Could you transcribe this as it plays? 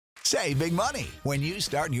Save big money when you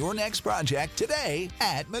start your next project today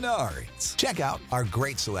at Menards. Check out our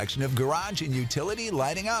great selection of garage and utility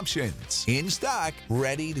lighting options. In stock,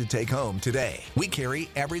 ready to take home today. We carry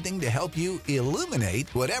everything to help you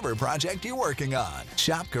illuminate whatever project you're working on.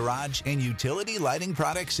 Shop garage and utility lighting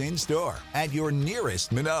products in store at your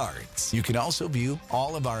nearest Menards. You can also view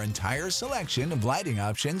all of our entire selection of lighting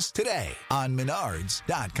options today on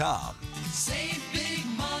Menards.com. Save big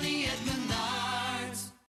money at Menards.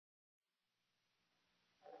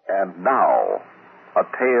 And now, a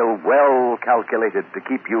tale well calculated to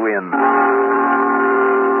keep you in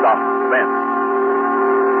suspense.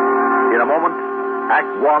 In a moment,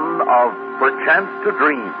 Act One of Perchance to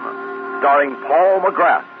Dream, starring Paul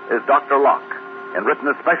McGrath as Dr. Locke, and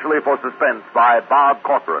written especially for suspense by Bob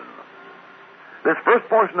Corcoran. This first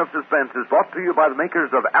portion of Suspense is brought to you by the makers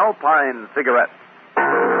of Alpine cigarettes.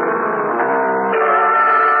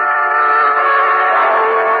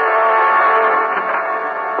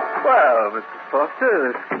 Well, Mrs.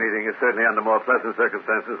 Foster, this meeting is certainly under more pleasant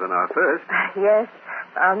circumstances than our first. Yes.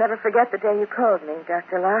 I'll never forget the day you called me,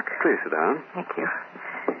 Dr. Locke. Please sit down. Thank you.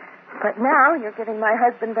 But now you're giving my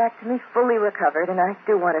husband back to me fully recovered, and I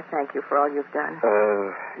do want to thank you for all you've done.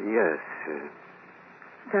 Yes.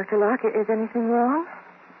 Dr. Locke, is anything wrong?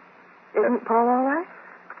 Isn't Paul all right?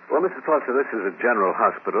 Well, Mrs. Foster, this is a general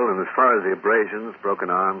hospital, and as far as the abrasions, broken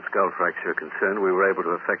arm, skull fracture are concerned, we were able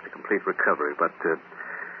to effect a complete recovery. But,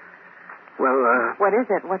 What is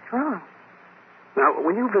it? What's wrong? Now,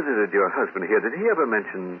 when you visited your husband here, did he ever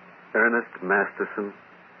mention Ernest Masterson?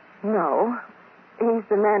 No. He's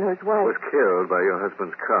the man whose wife Was killed by your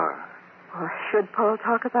husband's car. Well, should Paul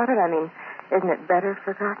talk about it? I mean, isn't it better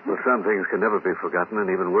forgotten? Well, some things can never be forgotten,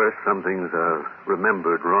 and even worse, some things are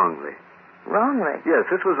remembered wrongly. Wrongly? Yes,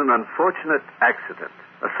 this was an unfortunate accident.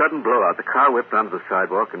 A sudden blowout. The car whipped onto the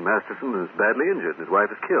sidewalk, and Masterson is badly injured, and his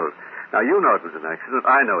wife is killed. Now, you know it was an accident.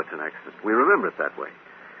 I know it's an accident. We remember it that way.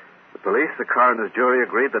 The police, the coroner's jury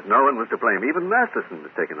agreed that no one was to blame. Even Masterson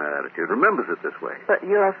has taken that attitude, remembers it this way. But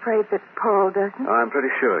you're afraid that Paul doesn't? I'm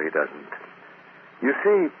pretty sure he doesn't. You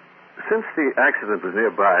see, since the accident was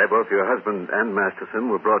nearby, both your husband and Masterson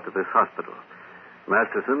were brought to this hospital.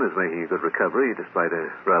 Masterson is making a good recovery, despite a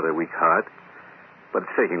rather weak heart. But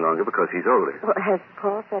it's taking longer because he's older. Well, has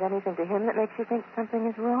Paul said anything to him that makes you think something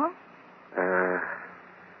is wrong?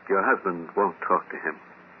 Your husband won't talk to him.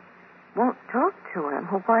 Won't talk to him?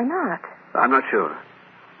 Well, why not? I'm not sure.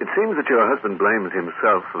 It seems that your husband blames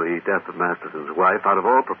himself for the death of Masterson's wife out of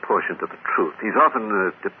all proportion to the truth. He's often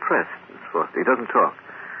depressed, Miss Foster. He doesn't talk.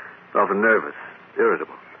 He's often nervous,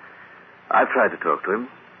 irritable. I've tried to talk to him.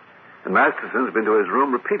 And Masterson's been to his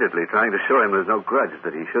room repeatedly trying to show him there's no grudge,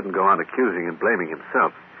 that he shouldn't go on accusing and blaming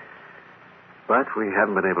himself. But we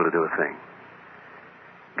haven't been able to do a thing.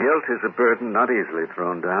 Guilt is a burden not easily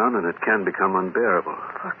thrown down, and it can become unbearable.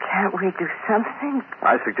 Well, can't we do something?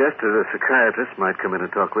 I suggested a psychiatrist might come in and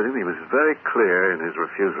talk with him. He was very clear in his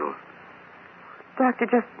refusal. Doctor,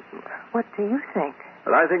 just what do you think?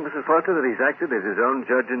 Well, I think, Mrs. Foster, that he's acted as his own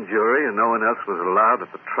judge and jury, and no one else was allowed at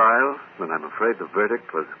the trial, and I'm afraid the verdict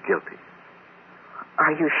was guilty.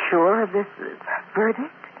 Are you sure of this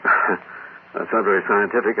verdict? That's not very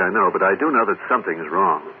scientific, I know, but I do know that something is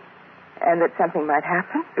wrong. And that something might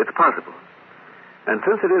happen? It's possible. And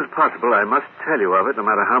since it is possible, I must tell you of it, no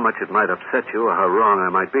matter how much it might upset you or how wrong I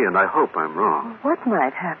might be, and I hope I'm wrong. What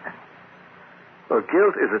might happen? Well,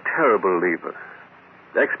 guilt is a terrible lever.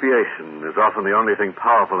 Expiation is often the only thing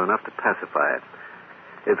powerful enough to pacify it.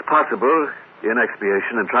 It's possible, in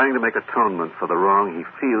expiation and trying to make atonement for the wrong he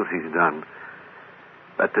feels he's done,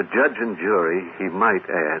 that to judge and jury he might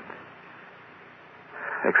add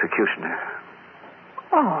executioner.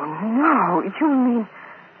 Oh, no. You mean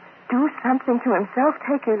do something to himself,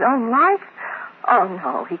 take his own life? Oh,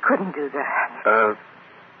 no, he couldn't do that.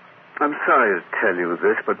 I'm sorry to tell you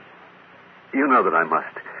this, but you know that I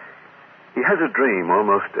must. He has a dream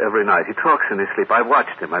almost every night. He talks in his sleep. I've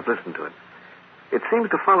watched him. I've listened to him. It seems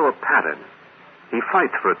to follow a pattern. He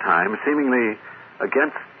fights for a time, seemingly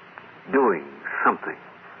against doing something.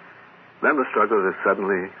 Then the struggle is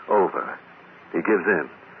suddenly over. He gives in.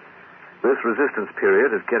 This resistance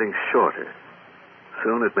period is getting shorter.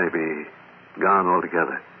 Soon it may be gone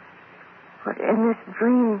altogether. But in this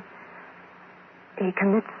dream, he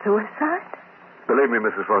commits suicide? Believe me,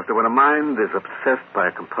 Mrs. Foster, when a mind is obsessed by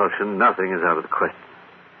a compulsion, nothing is out of the question.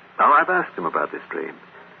 Now, I've asked him about this dream.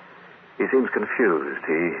 He seems confused.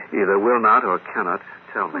 He either will not or cannot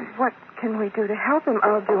tell me. What can we do to help him?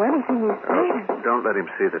 I'll do anything you say. Don't let him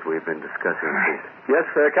see that we've been discussing this. Yes,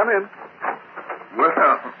 sir, come in.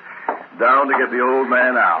 Well, down to get the old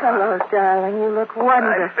man out. Hello, darling. You look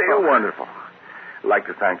wonderful. I feel wonderful. like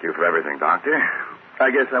to thank you for everything, Doctor. I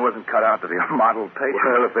guess I wasn't cut out to be a model patient.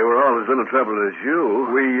 Well, if they were all as little trouble as you...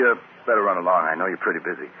 We better run along. I know you're pretty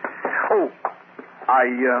busy. Oh,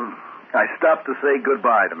 I stopped to say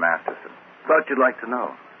goodbye to Masterson. Thought you'd like to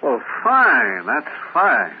know. Oh, fine. That's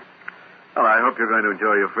fine. Well, I hope you're going to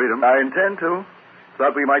enjoy your freedom. I intend to.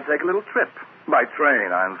 Thought we might take a little trip. By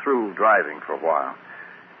train. I'm through driving for a while.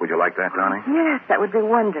 Would you like that, Donnie? Yes, that would be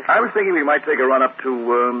wonderful. I was thinking we might take a run up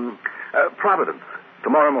to Providence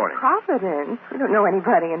tomorrow morning. Providence? We don't know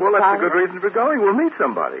anybody in Well, that's a Providence. good reason for going. We'll meet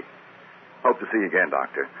somebody. Hope to see you again,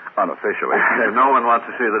 Doctor. Unofficially. No one wants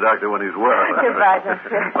to see the doctor when he's well. Goodbye, Doctor.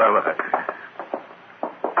 Bye-bye.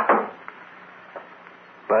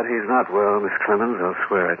 But he's not well, Miss Clemens. I'll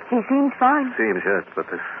swear it. He seems fine. Seems, yes, but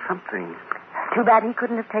there's something... Too bad he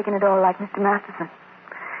couldn't have taken it all like Mr. Masterson.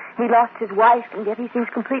 He lost his wife, and yet he seems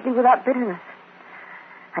completely without bitterness.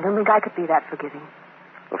 I don't think I could be that forgiving.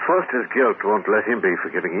 Well, Foster's guilt won't let him be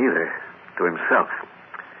forgiving either. To himself.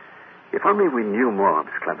 If only we knew more,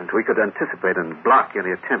 Miss Clemens, we could anticipate and block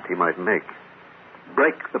any attempt he might make.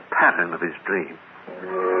 Break the pattern of his dream.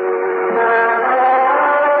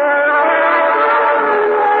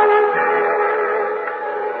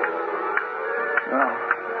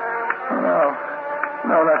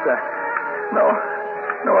 No, not that. No,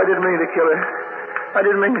 I didn't mean to kill her. I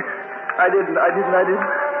didn't.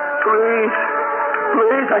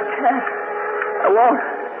 Please, I can't. I won't.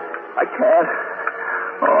 I can't.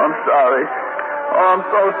 Oh, I'm sorry. Oh, I'm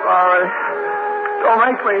so sorry. Don't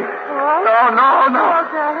make me. What? No. Oh,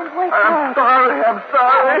 darling, wake I'm up. sorry. Oh,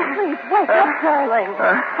 please, wake up, darling.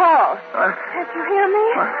 Paul, can't you hear me?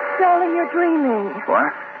 Darling, you're dreaming.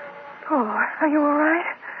 What? Oh, are you all right?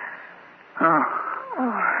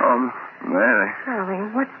 Mary.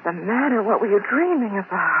 Darling, what's the matter? What were you dreaming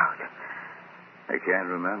about? I can't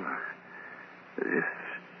remember.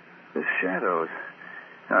 The shadows.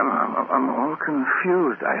 I'm all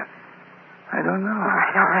confused. I don't know.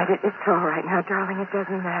 All right. It's all right now, darling. It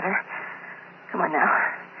doesn't matter. Come on now.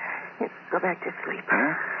 Let's go back to sleep.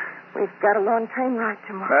 Huh? We've got a long train ride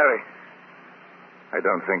tomorrow. Mary, I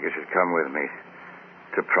don't think you should come with me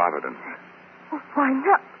to Providence. Well, why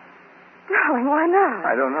not? Darling, why not?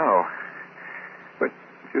 I don't know. But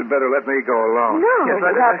you'd better let me go alone. No, Yes,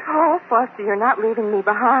 without Paul Foster, you're not leaving me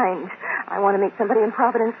behind. I want to meet somebody in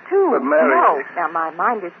Providence, too. But, Mary... No. Now, my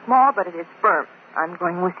mind is small, but it is firm. I'm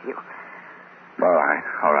going with you.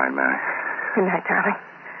 All right, Mary. Good night, darling.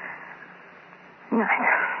 Good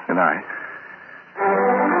night. Good night.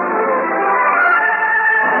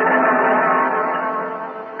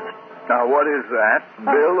 Now, what is that?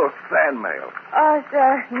 Bill or fan mail? Oh, it's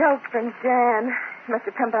a note from Jan. She must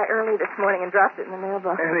have come by early this morning and dropped it in the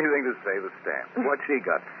mailbox. Anything to save a stamp. What's she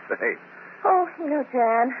got to say? Oh, you know,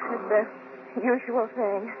 Jan, it's the usual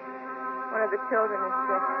thing. One of the children is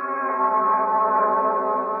sick.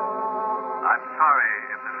 I'm sorry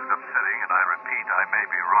if this is upsetting, and I repeat, I may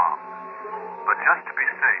be wrong. But just to be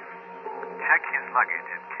safe, check his luggage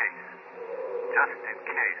in case. Just in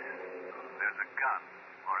case there's a gun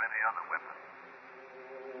or any other weapon.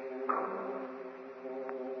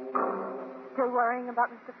 Still worrying about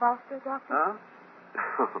Mr. Foster, Doctor? Huh?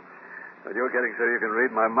 Well, you're getting so you can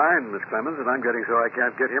read my mind, Miss Clemens, and I'm getting so I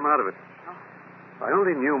can't get him out of it. If I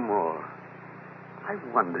only knew more. I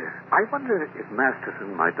wonder if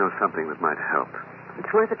Masterson might know something that might help.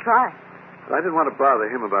 It's worth a try. But I didn't want to bother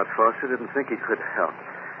him about Foster. Didn't think he could help.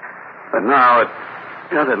 But now,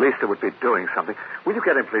 at least it would be doing something. Will you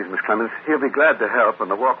get him, please, Miss Clemens? He'll be glad to help,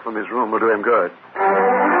 and the walk from his room will do him good.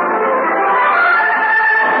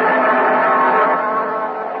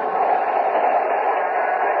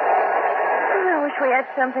 I wish we had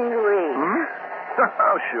something to read.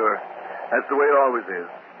 Oh, sure. That's the way it always is.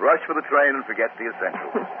 Rush for the train and forget the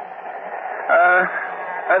essentials.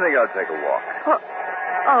 I think I'll take a walk.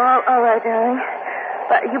 All right, darling.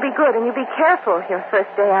 But you be good and you be careful your first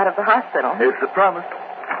day out of the hospital. It's a promise.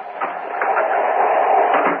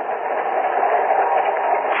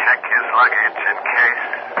 Check his luggage in case.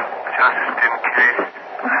 Just in case.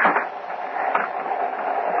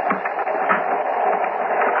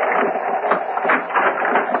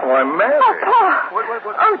 Why, Mary. Paul.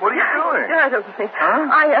 What are you doing? I don't think. Huh?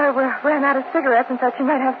 I ran out of cigarettes and thought you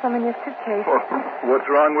might have some in your suitcase. Well, what's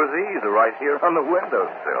wrong with these? They're right here on the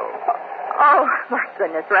windowsill. Oh, my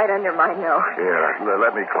goodness, right under my nose. Here,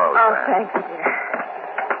 let me close Oh, that. thank you, dear.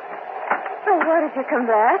 So why did you come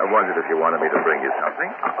back? I wondered if you wanted me to bring you something.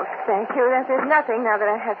 Oh, thank you. There's nothing now that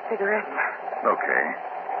I have cigarettes. Okay.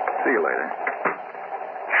 See you later.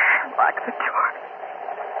 Lock the door.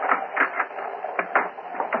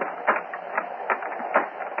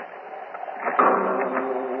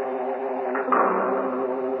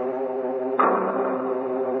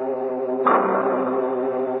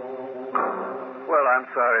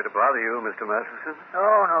 sorry to bother you, Mr. Masterson.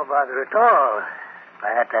 Oh, no bother at all.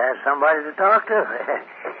 Glad to have somebody to talk to.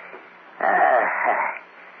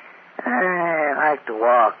 I like to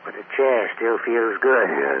walk, but the chair still feels good.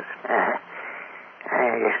 Yes.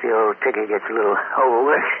 I guess the old ticker gets a little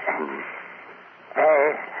overworked.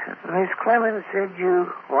 Miss Clemens said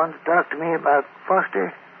you wanted to talk to me about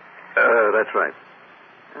Foster. That's right.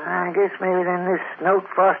 I guess maybe then this note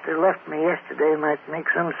Foster left me yesterday might make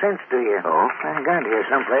some sense to you. Oh? I got here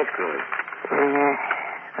someplace.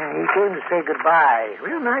 He came to say goodbye.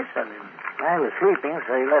 Real nice of him. I was sleeping,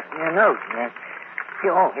 so he left me a note.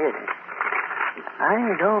 Here it is.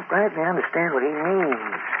 I don't rightly understand what he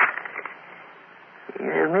means.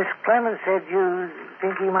 Miss Clemens said you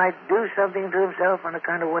think he might do something to himself on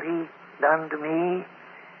account of what he done to me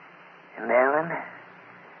and Ellen.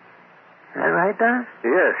 Is that right, Don?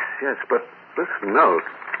 Yes, but listen, note.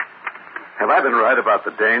 Have I been right about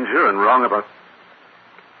the danger and wrong about...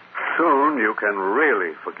 Soon you can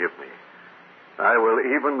really forgive me. I will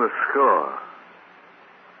even the score.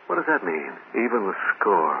 What does that mean, even the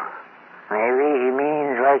score? Maybe he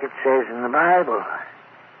means like it says in the Bible.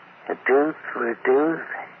 A tooth for a tooth.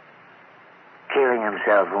 Killing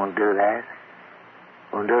himself won't do that.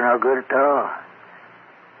 Won't do no good at all.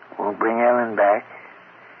 Won't bring Ellen back.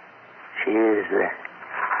 She is the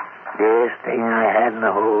dearest thing I had in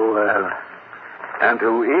the whole world. And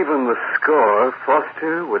to even the score,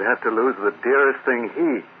 Foster would have to lose the dearest thing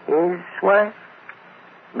His wife?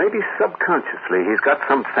 Maybe subconsciously he's got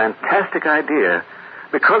some fantastic idea,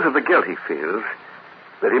 because of the guilt he feels,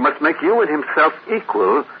 that he must make you and himself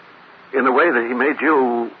equal in the way that he made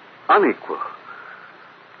you unequal.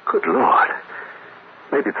 Good Lord.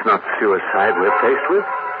 Maybe it's not suicide we're faced with,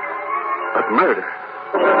 but murder.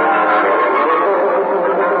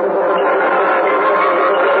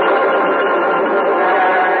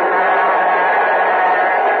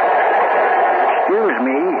 Excuse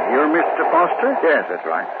me, you're Mr. Foster? Yes, that's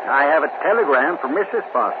right. I have a telegram from Mrs.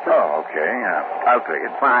 Foster. Oh, okay. I'll take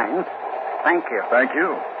it. Fine. Thank you. Thank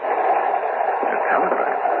you. A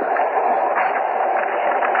telegram.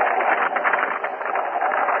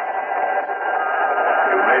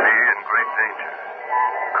 You may be in great danger.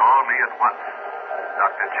 Call me at once.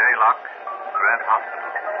 Dr. J. Locke, Grant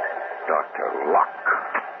Hospital. Dr. Locke.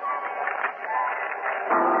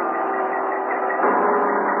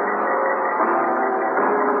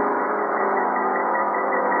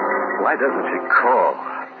 Why doesn't she call?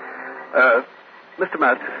 Mr.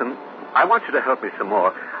 Masterson, I want you to help me some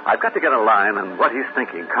more. I've got to get a line on what he's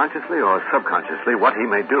thinking, consciously or subconsciously, what he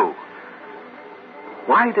may do.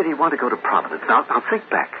 Why did he want to go to Providence? Now think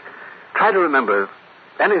back. Try to remember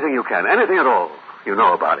anything you can, anything at all you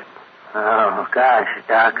know about him. Oh, gosh,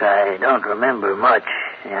 Doc, I don't remember much.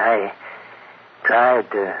 I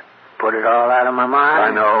tried to put it all out of my mind.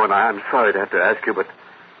 I know, and I'm sorry to have to ask you, but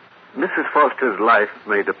Mrs. Foster's life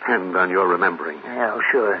may depend on your remembering. Yeah,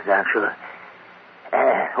 sure, Doc, sure.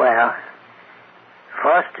 Well,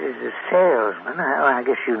 Foster's a salesman. I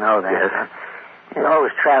guess you know that. Yes. He's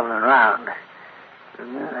always traveling around.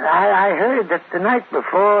 I heard that the night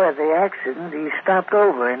before the accident, he stopped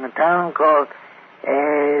over in a town called...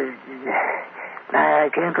 I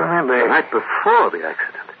can't remember. The night before the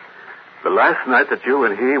accident. The last night that you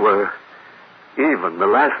and he were even. The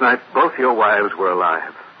last night both your wives were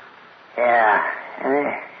alive. Yeah,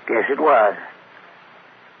 guess it was.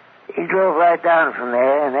 He drove right down from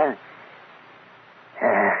there, and then...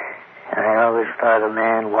 I always thought a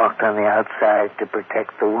man walked on the outside to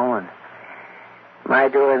protect the woman. My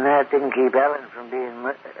doing that didn't keep Ellen from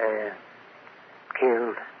being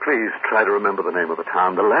killed. Please try to remember the name of the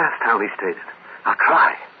town, the last town he stayed in. Now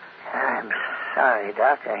try. I'm sorry,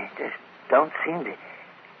 Doc. I just don't seem to...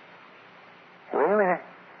 Wait a minute.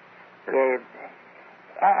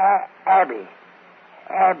 Abby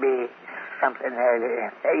something.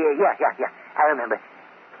 Yeah. I remember.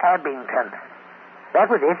 Abington. That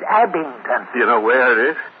was it, Abington. Do you know where it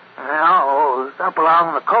is? No, it's up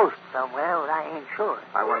along the coast somewhere, but I ain't sure.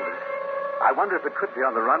 I wonder if it could be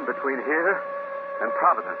on the run between here and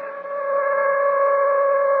Providence.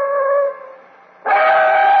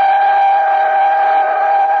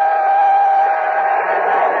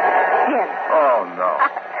 Jim. Oh, no.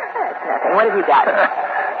 That's nothing. What have you got?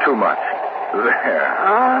 Too much. There.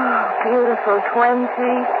 Oh, beautiful. 20,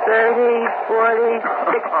 30, 40,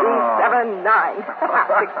 67, 9.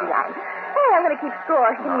 69. Hey, I'm going to keep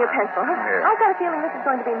score. Give me your pencil. Huh? Here. I've got a feeling this is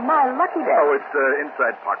going to be my lucky day. Oh, it's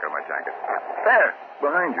inside pocket of my jacket. There.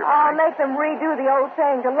 Behind you. I'll make them redo the old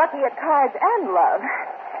saying, you're lucky at cards and love.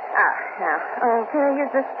 Now, can I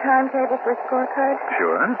use this timetable for a scorecard?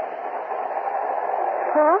 Sure.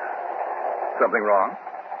 Huh? Something wrong?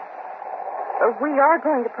 We are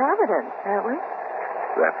going to Providence, aren't we?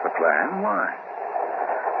 That's the plan. Why?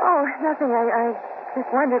 Oh, nothing. I just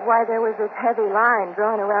wondered why there was this heavy line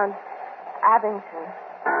drawn around Abington.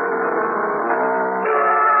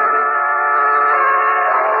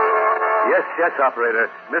 Yes, operator.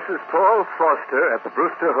 Mrs. Paul Foster at the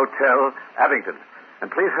Brewster Hotel, Abington.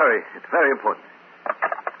 And please hurry. It's very important.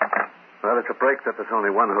 Well, it's a break that there's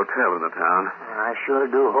only one hotel in the town. I sure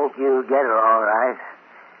do hope you get her all right.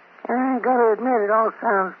 I gotta admit, it all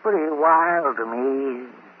sounds pretty wild to me.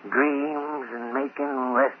 Dreams and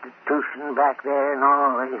making restitution back there and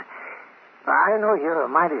all. I know you're a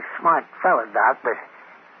mighty smart fella, Doc, but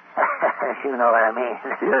you know what I mean.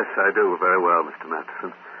 Yes, I do very well, Mr.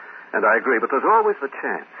 Matheson. And I agree, but there's always the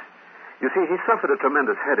chance. You see, he suffered a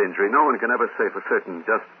tremendous head injury. No one can ever say for certain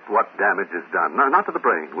just what damage is done. No, not to the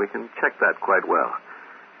brain. We can check that quite well.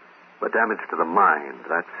 But damage to the mind,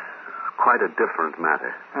 that's quite a different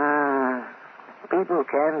matter. People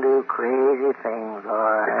can do crazy things, all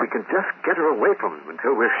right. If we can just get her away from him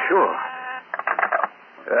until we're sure.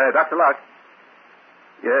 Dr. Locke.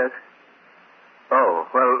 Yes? Oh,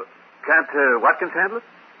 well, can't Watkins handle it?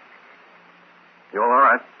 You're all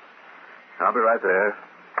right. I'll be right there.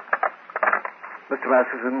 Mr.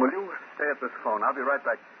 Masterson, will you stay at this phone? I'll be right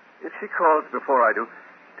back. If she calls before I do,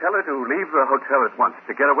 tell her to leave the hotel at once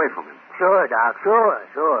to get away from him. Sure, Doc, sure.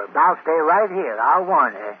 I'll stay right here. I'll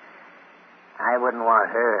warn her. I wouldn't want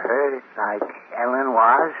her hurt like Ellen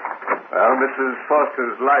was. Well, Mrs.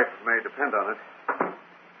 Foster's life may depend on it.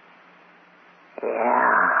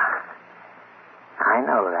 Yeah, I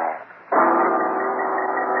know that.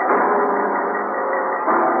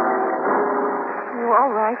 You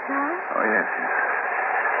all right, Tom? Oh, yes.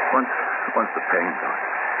 Once the pain's gone.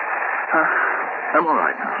 I'm all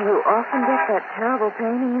right now. You often get that terrible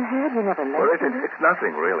pain in your head? You never Well, mentioned it? it's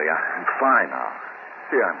nothing, really. I'm fine now.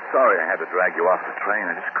 See, I'm sorry I had to drag you off the train.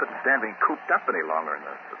 I just couldn't stand being cooped up any longer in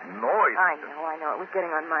the noise. I know. It was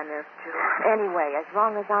getting on my nerves, too. Anyway, as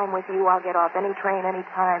long as I'm with you, I'll get off any train, any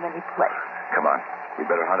time, any place. Come on. We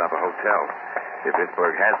better hunt up a hotel, if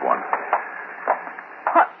Pittsburgh has one.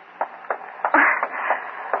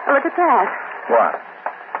 Look at that. What?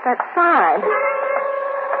 That sign.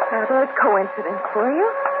 Now, there's coincidence for you.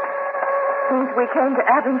 Seems we came to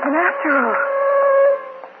Abington after all.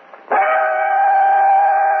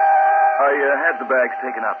 I had the bags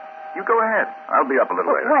taken up. You go ahead. I'll be up a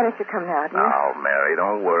little later. Why don't you come now, dear? Now, Mary,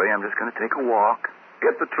 don't worry. I'm just going to take a walk.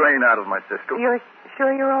 Get the train out of my system. You're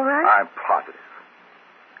sure you're all right? I'm positive.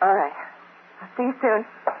 All right. I'll see you soon.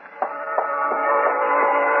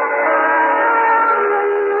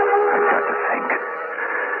 I've got to think.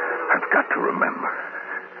 I've got to remember.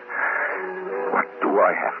 What do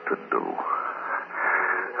I have to do?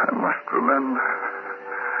 I must remember.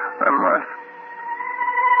 I must.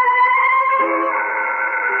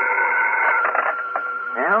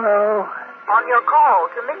 Hello. On your call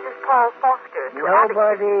to Mrs. Paul Foster.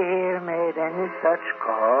 Nobody here made any such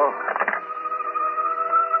call.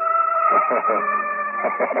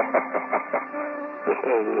 You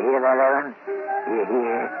hear that, Ellen? You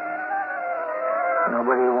hear?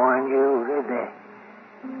 Nobody warned you, did they?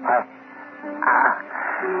 I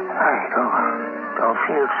don't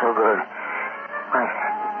feel so good. My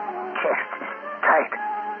chest is tight.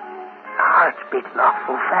 The heart's beating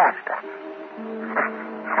awful fast.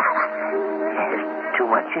 There's too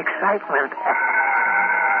much excitement.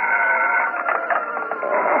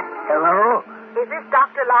 Hello? Is this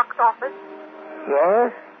Dr. Locke's office?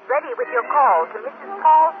 Yes? Ready with your call to Mrs.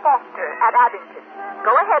 Paul Foster at Abington.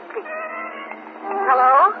 Go ahead, please.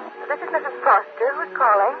 Hello? This is Mrs. Foster. Who's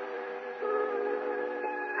calling?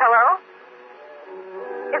 Hello?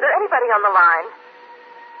 Is there anybody on the line?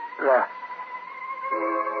 The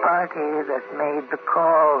party that made the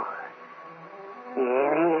call. He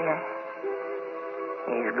ain't here.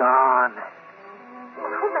 He's gone.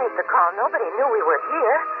 Who made the call? Nobody knew we were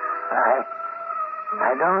here.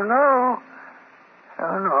 I don't know.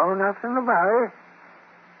 Don't know nothing about it.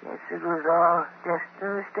 Guess it was all just a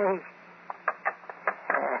mistake.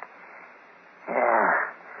 Yeah.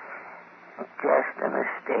 Just a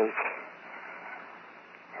mistake.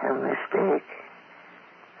 A mistake.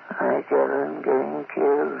 Like Ellen getting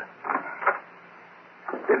killed.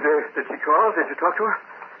 Did she call? Did you talk to her?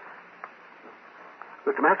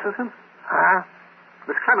 Mr. Masterson? Huh?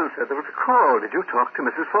 Miss Clemens said there was a call. Did you talk to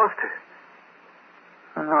Mrs. Foster?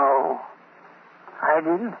 No. I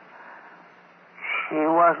didn't. She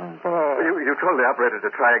wasn't there. You told the operator to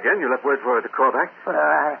try again. You left word for her to call back. But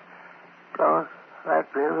I don't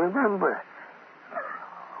likely remember.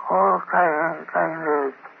 All kind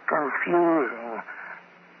of confusing.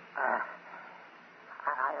 I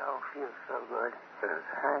don't feel so good.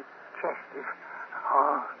 My chest is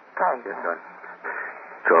all tight. Yes, son.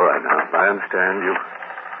 It's all right now. I understand. You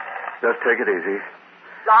just take it easy.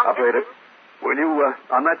 Operator, will you,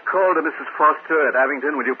 on that call to Mrs. Foster at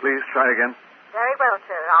Abington, will you please try again? Very well,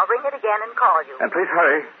 sir. I'll ring it again and call you. And please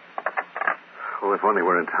hurry. Oh, if only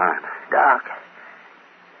we're in time. Doc,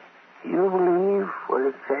 you believe what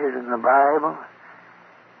it says in the Bible?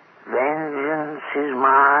 Vengeance is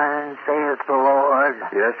mine, saith the Lord.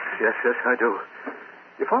 Yes, I do.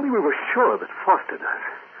 If only we were sure that Foster does.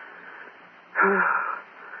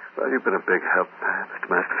 Well, you've been a big help, Mr.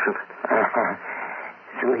 Masterson.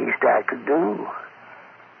 It's the least I could do.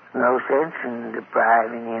 No sense in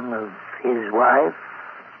depriving him of his wife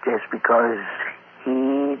just because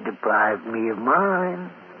he deprived me of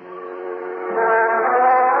mine.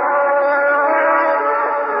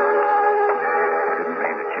 I didn't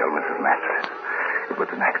mean to kill Mrs. Masterson. It was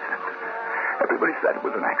an accident. Everybody said it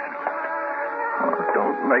was an accident. Oh,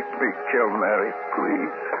 don't make me kill Mary,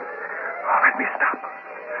 please. Oh, let me stop.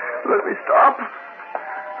 Let me stop.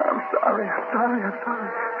 I'm sorry.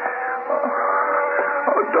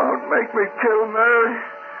 Oh, don't make me kill Mary.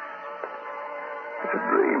 It's a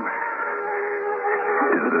dream.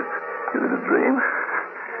 Is it a dream?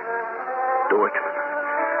 Do it.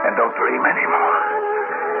 And don't dream anymore.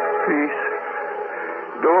 Peace.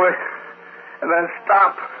 Do it. And then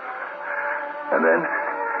stop. And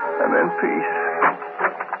then peace.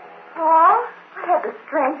 Oh, I had the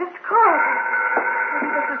strangest call. Maybe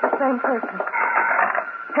this is the same person.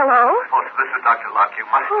 Hello? Foster, this is Dr. Locke. You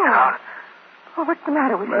must get out. Oh, what's the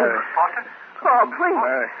matter with Mary. you? Foster? Oh, please.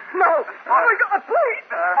 Mary. No. Oh, my God, please.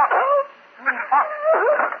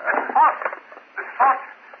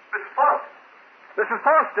 Mrs.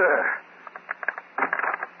 Foster!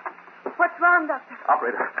 What's wrong, Doctor?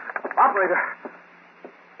 Operator!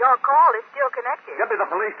 Your call is still connected. Get me the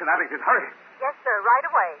police in Abington. Hurry. Yes, sir, right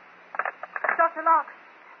away. Dr. Locke,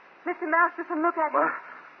 Mr. Masterson, look at him. What?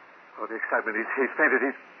 Oh, the excitement. He's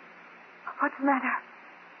fainted. What's the matter?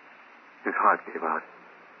 His heart gave out.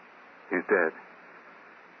 He's dead.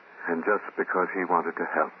 And just because he wanted to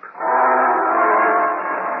help.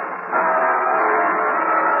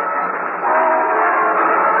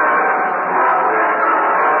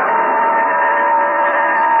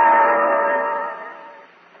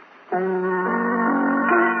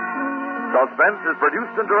 Suspense is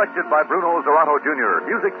produced and directed by Bruno Zerato Jr.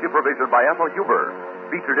 Music supervision by Ethel Huber.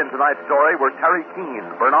 Featured in tonight's story were Terry Keane,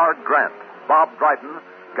 Bernard Grant, Bob Dryden,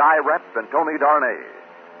 Guy Repp, and Tony Darnay.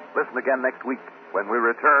 Listen again next week when we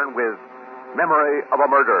return with Memory of a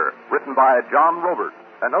Murder, written by John Roberts.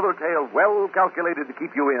 Another tale well calculated to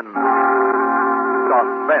keep you in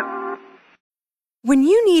suspense. When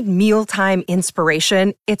you need mealtime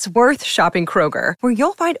inspiration, it's worth shopping Kroger, where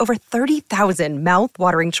you'll find over 30,000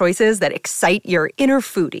 mouth-watering choices that excite your inner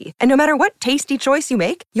foodie. And no matter what tasty choice you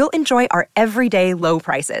make, you'll enjoy our everyday low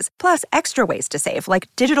prices, plus extra ways to save, like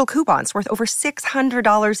digital coupons worth over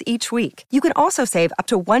 $600 each week. You can also save up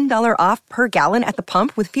to $1 off per gallon at the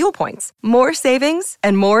pump with fuel points. More savings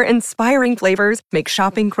and more inspiring flavors make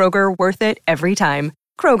shopping Kroger worth it every time.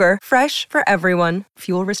 Kroger, fresh for everyone.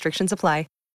 Fuel restrictions apply.